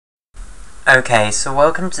Okay, so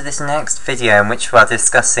welcome to this next video in which we are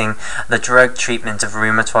discussing the drug treatment of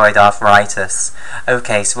rheumatoid arthritis.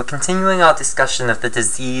 Okay, so we're continuing our discussion of the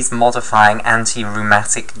disease-modifying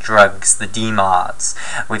anti-rheumatic drugs, the DMARDs.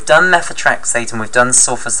 We've done methotrexate and we've done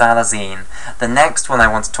sulfasalazine. The next one I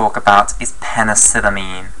want to talk about is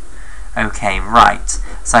penicillamine. Okay, right.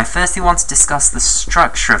 So I firstly want to discuss the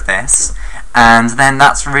structure of this, and then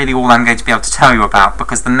that's really all I'm going to be able to tell you about,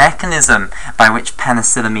 because the mechanism by which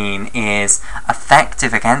penicillamine is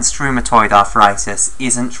effective against rheumatoid arthritis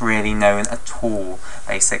isn't really known at all,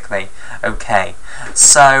 basically. Okay,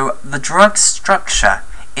 so the drug structure,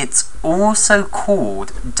 it's also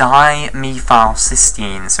called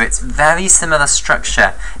dimethylcysteine, so it's very similar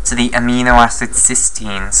structure to the amino acid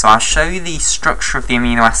cysteine. So I'll show you the structure of the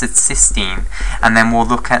amino acid cysteine, and then we'll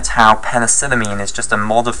look at how penicillamine is just a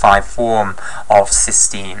modified form of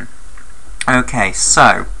cysteine. Okay,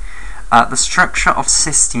 so the structure of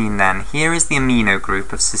cysteine then. Here is the amino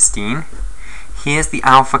group of cysteine. Here's the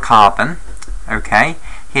alpha carbon. Okay.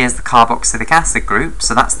 Here's the carboxylic acid group,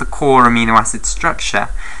 so that's the core amino acid structure.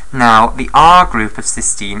 Now, the R group of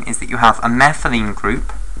cysteine is that you have a methylene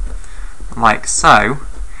group, like so,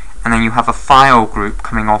 and then you have a thiol group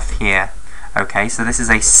coming off here. Okay, so this is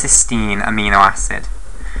a cysteine amino acid.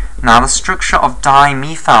 Now, the structure of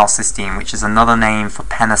dimethylcysteine, which is another name for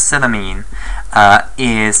penicillamine,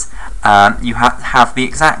 is you have the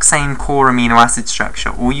exact same core amino acid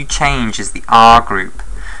structure. All you change is the R group.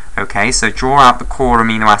 Okay, so draw out the core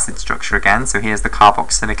amino acid structure again. So here's the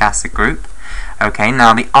carboxylic acid group. Okay,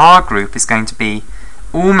 now the R group is going to be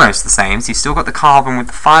almost the same. So you've still got the carbon with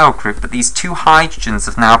the thiol group, but these two hydrogens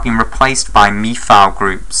have now been replaced by methyl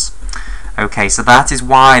groups. Okay, so that is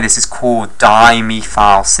why this is called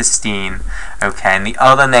dimethylcysteine. Okay, and the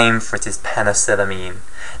other name for it is penicillamine.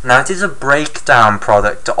 Now, it is a breakdown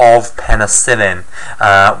product of penicillin,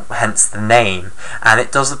 hence the name, and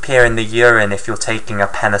it does appear in the urine if you're taking a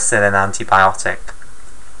penicillin antibiotic.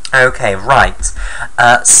 Okay, right.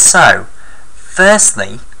 So,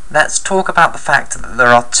 firstly, let's talk about the fact that there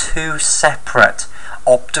are two separate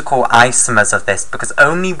optical isomers of this, because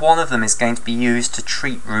only one of them is going to be used to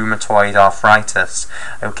treat rheumatoid arthritis.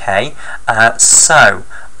 Okay, so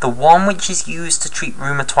the one which is used to treat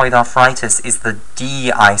rheumatoid arthritis is the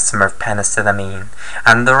D isomer of penicillamine.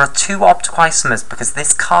 And there are two optical isomers because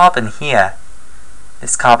this carbon here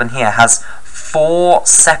has four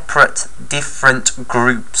separate different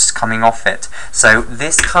groups coming off it. So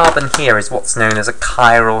this carbon here is what's known as a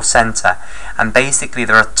chiral center, and basically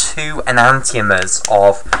there are two enantiomers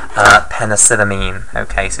of penicillamine.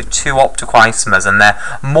 Okay, so two optical isomers, and they're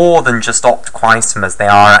more than just optical isomers, they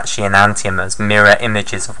are actually enantiomers, mirror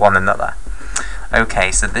images of one another.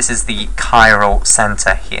 Okay, so this is the chiral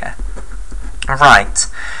center here. Right,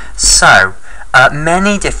 so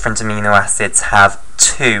many different amino acids have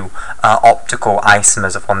two optical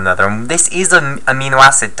isomers of one another, and this is an amino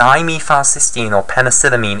acid. Dimethylcysteine or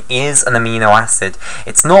penicillamine is an amino acid.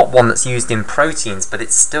 It's not one that's used in proteins, but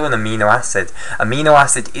it's still an amino acid. Amino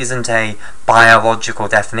acid isn't a biological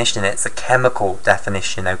definition, it's a chemical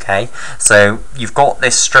definition, okay? So you've got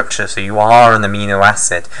this structure, so you are an amino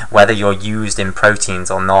acid, whether you're used in proteins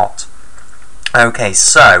or not. Okay,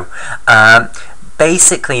 so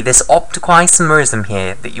basically, this optical isomerism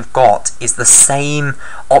here that you've got is the same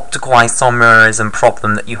optical isomerism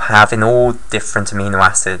problem that you have in all different amino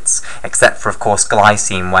acids, except for, of course,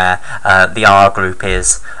 glycine, where the R group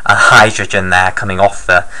is a hydrogen there coming off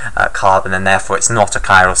the carbon, and therefore it's not a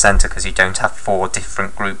chiral center because you don't have four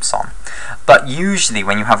different groups on. But usually,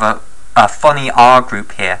 when you have a funny R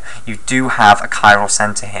group here, you do have a chiral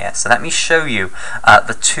center here. So let me show you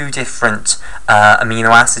the two different amino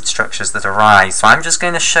acid structures that arise. So I'm just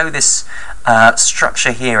going to show this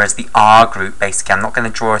structure here as the R group, basically. I'm not going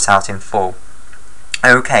to draw it out in full.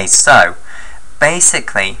 Okay, so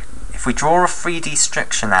basically, if we draw a 3D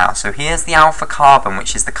structure now, so here's the alpha carbon,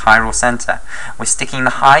 which is the chiral center. We're sticking the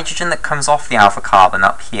hydrogen that comes off the alpha carbon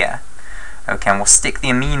up here. Okay, and we'll stick the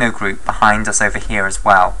amino group behind us over here as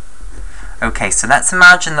well. Okay, so let's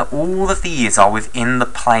imagine that all of these are within the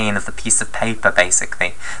plane of the piece of paper,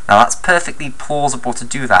 basically. Now that's perfectly plausible to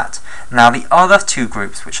do that. Now the other two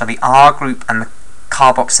groups, which are the R group and the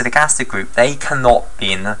carboxylic acid group, they cannot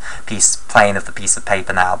be in the plane of the piece of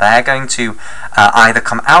paper now. They're going to either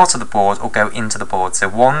come out of the board or go into the board. So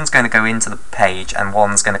one's going to go into the page and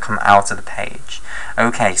one's going to come out of the page.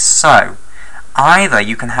 Okay, so either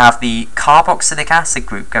you can have the carboxylic acid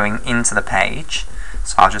group going into the page,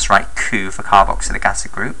 so I'll just write Q for carboxylic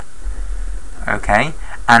acid group. Okay,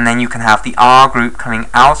 and then you can have the R group coming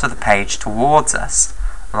out of the page towards us,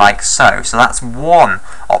 like so. So that's one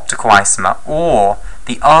optical isomer, or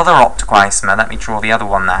the other optical isomer, let me draw the other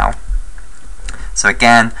one now. So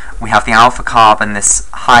again, we have the alpha carbon, this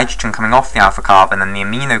hydrogen coming off the alpha carbon, and the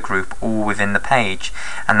amino group all within the page.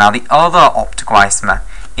 And now the other optical isomer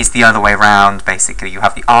is the other way around, basically. You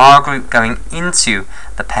have the R group going into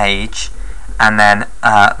the page, and then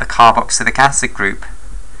the carboxylic acid group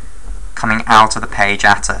coming out of the page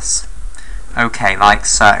at us. Okay, like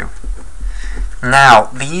so. Now,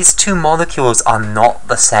 these two molecules are not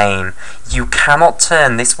the same. You cannot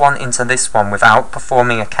turn this one into this one without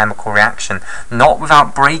performing a chemical reaction. Not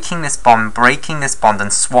without breaking this bond,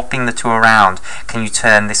 and swapping the two around can you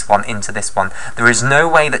turn this one into this one. There is no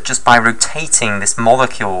way that just by rotating this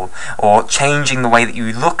molecule or changing the way that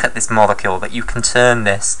you look at this molecule that you can turn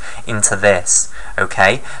this into this.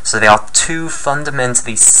 Okay, so they are two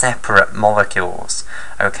fundamentally separate molecules.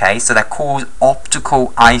 Okay, so they're called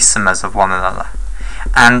optical isomers of one another.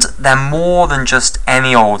 And they're more than just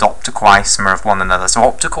any old optical isomer of one another. So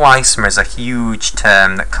optical isomer is a huge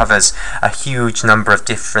term that covers a huge number of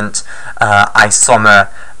different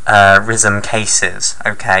isomerism cases,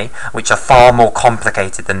 okay, which are far more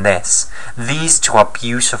complicated than this. These two are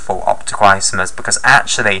beautiful optical isomers because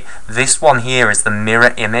actually this one here is the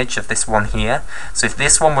mirror image of this one here. So if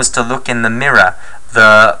this one was to look in the mirror,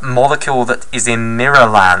 the molecule that is in mirror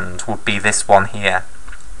land would be this one here.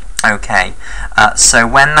 Okay, so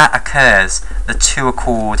when that occurs, the two are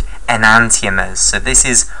called enantiomers. So this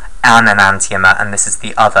is an enantiomer and this is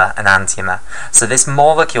the other enantiomer. So this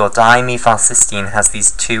molecule, dimethylcysteine, has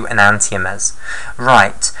these two enantiomers.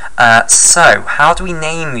 Right, so how do we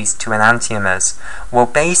name these two enantiomers? Well,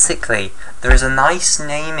 basically, there is a nice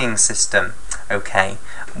naming system, okay,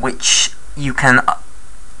 which you can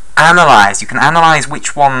analyze. You can analyze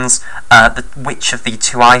which ones, which of the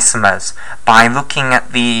two isomers by looking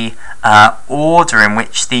at the order in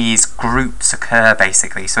which these groups occur,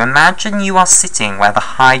 basically. So imagine you are sitting where the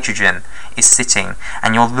hydrogen is sitting,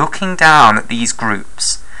 and you're looking down at these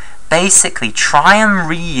groups. Basically, try and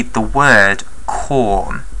read the word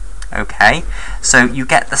corn. Okay, so you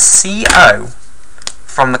get the CO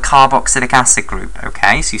from the carboxylic acid group.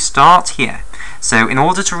 Okay, so you start here. So in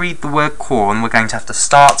order to read the word corn, we're going to have to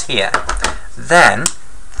start here. Then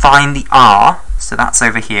find the R, so that's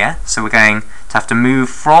over here. So we're going to have to move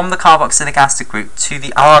from the carboxylic acid group to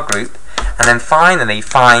the R group, and then finally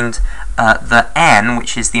find the N,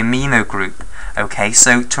 which is the amino group. Okay,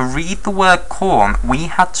 so to read the word corn, we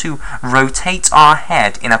had to rotate our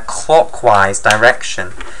head in a clockwise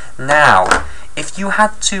direction. Now, if you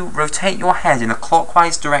had to rotate your head in a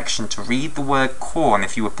clockwise direction to read the word corn,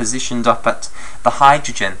 if you were positioned up at the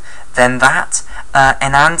hydrogen, then that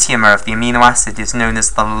enantiomer of the amino acid is known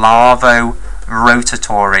as the Rheumatoid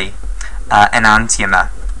Enantiomer,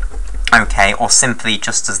 okay, or simply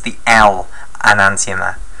just as the L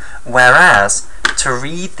enantiomer. Whereas, to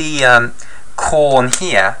read the corn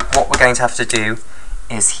here, what we're going to have to do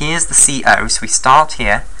is, here's the CO, so we start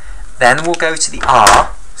here, then we'll go to the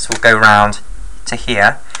R, so we'll go round to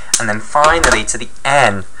here, and then finally to the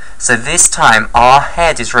N. So this time our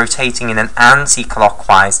head is rotating in an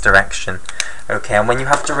anti-clockwise direction. Okay, and when you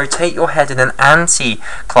have to rotate your head in an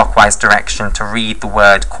anti-clockwise direction to read the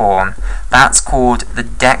word corn, that's called the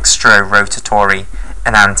Dextrorotatory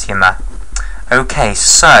Enantiomer. Okay,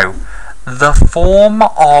 so the form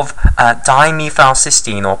of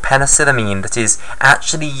dimethylcysteine or penicillamine that is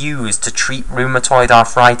actually used to treat rheumatoid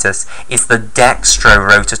arthritis is the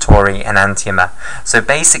dextrorotatory enantiomer. So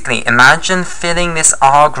basically, imagine filling this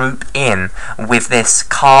R group in with this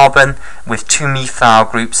carbon with two methyl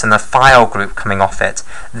groups and a thiol group coming off it.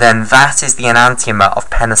 Then that is the enantiomer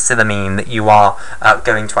of penicillamine that you are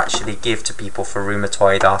going to actually give to people for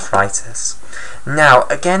rheumatoid arthritis. Now,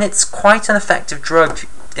 again, it's quite an effective drug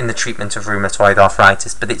in the treatment of rheumatoid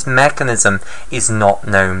arthritis, but its mechanism is not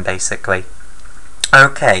known, basically.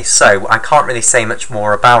 Okay, so I can't really say much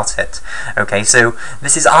more about it. Okay, so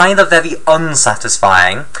this is either very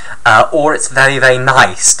unsatisfying or it's very, very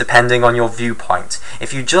nice, depending on your viewpoint.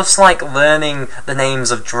 If you just like learning the names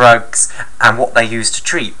of drugs and what they use to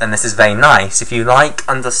treat, then this is very nice. If you like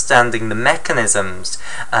understanding the mechanisms,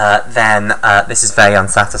 then this is very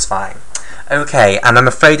unsatisfying. Okay, and I'm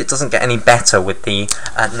afraid it doesn't get any better with the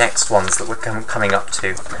next ones that we're coming up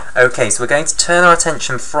to. Okay, so we're going to turn our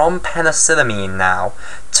attention from penicillamine now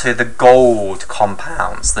to the gold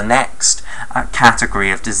compounds, the next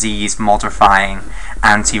category of disease-modifying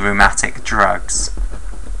anti-rheumatic drugs.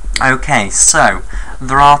 Okay, so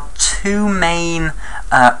there are two main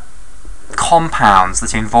compounds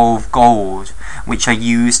that involve gold which are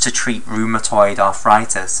used to treat rheumatoid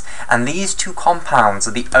arthritis, and these two compounds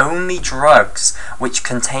are the only drugs which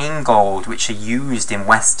contain gold which are used in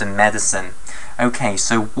Western medicine. Okay,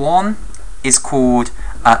 so one is called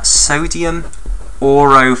sodium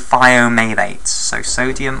aurothiomalate. So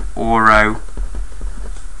sodium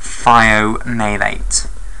aurothiomalate.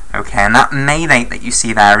 Okay, and that malate that you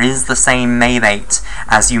see there is the same malate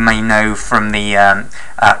as you may know from the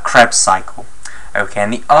Krebs cycle. Okay,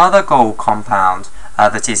 and the other gold compound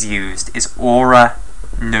that is used is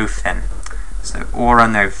auranofin. So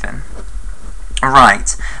auranofin.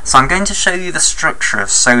 Right, so I'm going to show you the structure of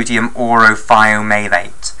sodium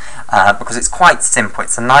aurothiomalate because it's quite simple.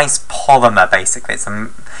 It's a nice polymer, basically.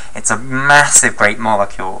 It's a massive, great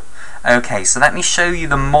molecule. Okay, so let me show you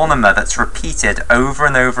the monomer that's repeated over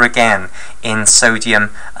and over again in sodium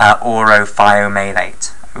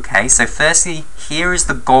aurothiomalate. Okay, so firstly, here is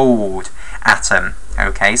the gold atom.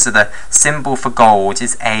 Okay, so the symbol for gold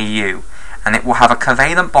is Au, and it will have a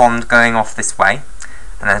covalent bond going off this way,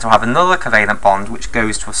 and then it will have another covalent bond which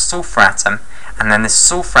goes to a sulfur atom, and then this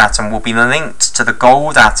sulfur atom will be linked to the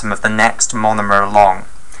gold atom of the next monomer along.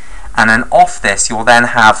 And then off this, you'll then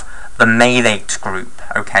have the malate group.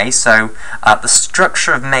 Okay, so the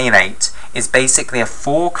structure of malate is basically a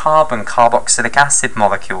 4-carbon carboxylic acid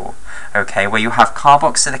molecule, okay, where you have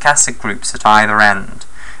carboxylic acid groups at either end.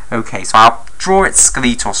 Okay, so I'll draw its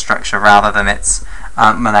skeletal structure rather than its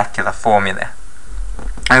molecular formula.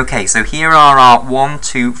 Okay, so here are our 1,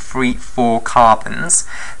 2, 3, 4 carbons.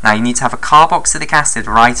 Now you need to have a carboxylic acid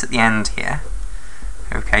right at the end here.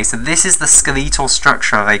 Okay, so this is the skeletal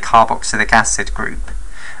structure of a carboxylic acid group.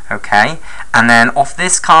 Okay, and then off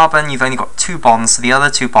this carbon you've only got 2 bonds, so the other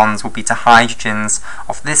 2 bonds will be to hydrogens.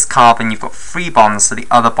 Off this carbon you've got 3 bonds, so the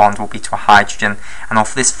other bond will be to a hydrogen. And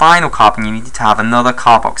off this final carbon you need to have another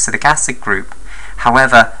carboxylic acid group.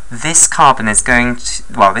 However, this carbon is going to,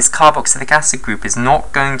 well, this carboxylic acid group is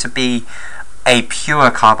not going to be a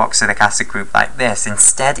pure carboxylic acid group like this.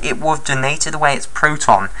 Instead, it will have donated away its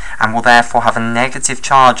proton and will therefore have a negative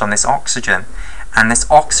charge on this oxygen. And this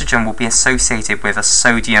oxygen will be associated with a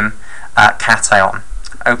sodium cation.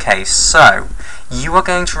 Okay, so you are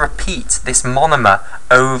going to repeat this monomer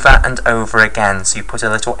over and over again. So you put a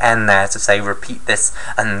little n there to say repeat this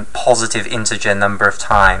a positive integer number of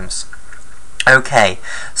times. Okay,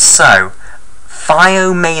 so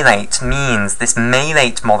thiomalate means this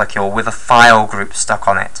malate molecule with a thiol group stuck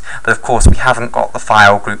on it. But of course we haven't got the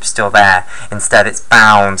thiol group still there. Instead it's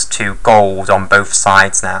bound to gold on both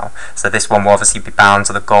sides now. So this one will obviously be bound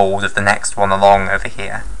to the gold of the next one along over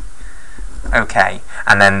here. Okay,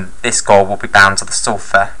 and then this gold will be bound to the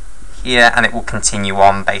sulfur here, and it will continue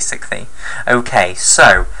on basically. Okay,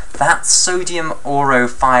 so that's sodium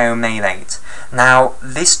aurothiomalate. Now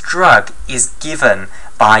this drug is given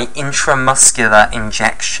by intramuscular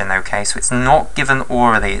injection, okay, so it's not given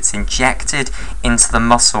orally, it's injected into the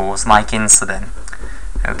muscles like insulin.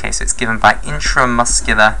 Okay, so it's given by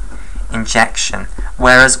intramuscular injection,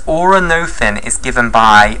 whereas auranofin is given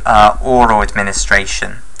by oral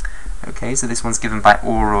administration. Okay, so this one's given by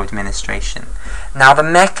oral administration. Now the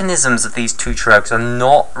mechanisms of these 2 drugs are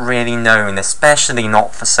not really known, especially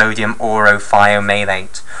not for sodium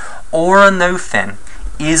aurothiomalate. Auranofin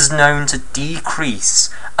is known to decrease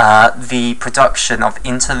the production of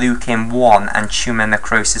interleukin-1 and tumor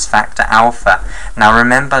necrosis factor alpha. Now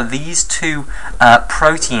remember, these 2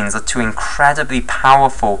 proteins are 2 incredibly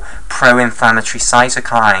powerful pro-inflammatory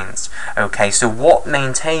cytokines. Okay, so what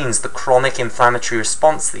maintains the chronic inflammatory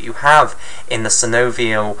response that you have in the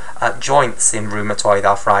synovial joints in rheumatoid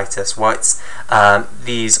arthritis? Well, it's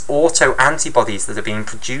these autoantibodies that are being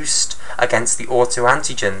produced against the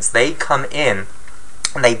autoantigens. They come in,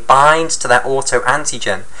 they bind to that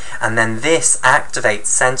autoantigen, and then this activates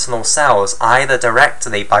sentinel cells either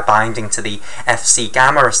directly by binding to the Fc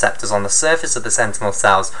gamma receptors on the surface of the sentinel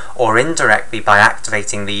cells, or indirectly by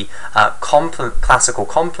activating the classical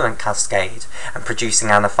complement cascade and producing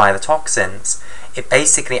anaphylotoxins. It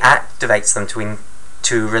basically activates them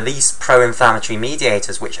to release pro-inflammatory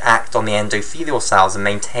mediators which act on the endothelial cells and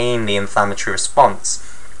maintain the inflammatory response.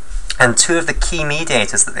 And 2 of the key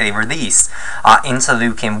mediators that they release are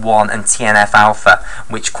interleukin-1 and TNF-alpha,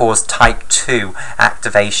 which cause type 2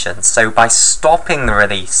 activation. So by stopping the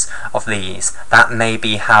release of these, that may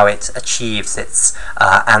be how it achieves its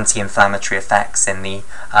anti-inflammatory effects in the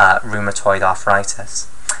rheumatoid arthritis.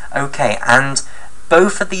 Okay, and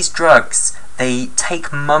both of these drugs, they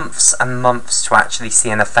take months and months to actually see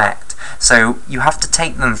an effect. So you have to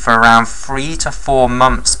take them for around 3 to 4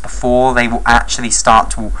 months before they will actually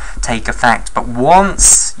start to take effect. But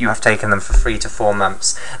once you have taken them for 3 to 4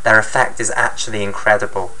 months, their effect is actually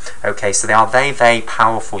incredible. Okay, so they are very, very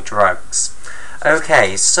powerful drugs.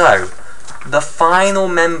 Okay, so the final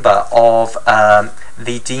member of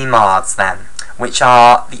the DMARDs then which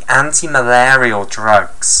are the anti-malarial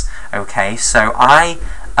drugs. Okay, so I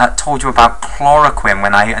told you about chloroquine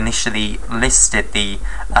when I initially listed the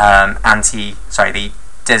the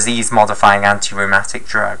disease-modifying anti-rheumatic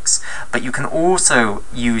drugs, but you can also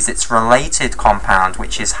use its related compound,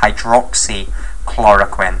 which is hydroxy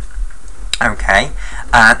chloroquine. Okay,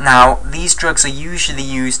 now these drugs are usually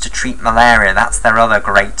used to treat malaria. That's their other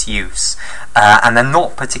great use, and they're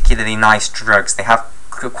not particularly nice drugs. They have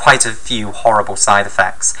quite a few horrible side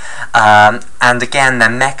effects, and again, their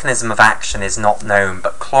mechanism of action is not known,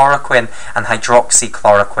 but chloroquine and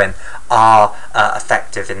hydroxychloroquine are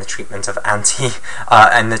effective in the treatment of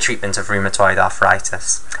rheumatoid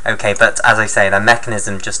arthritis. Okay, but as I say, their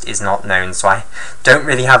mechanism just is not known, so I don't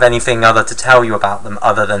really have anything other to tell you about them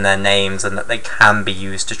other than their names and that they can be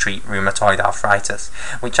used to treat rheumatoid arthritis,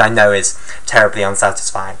 which I know is terribly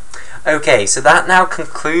unsatisfying. Okay, so that now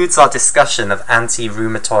concludes our discussion of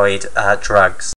anti-rheumatoid drugs.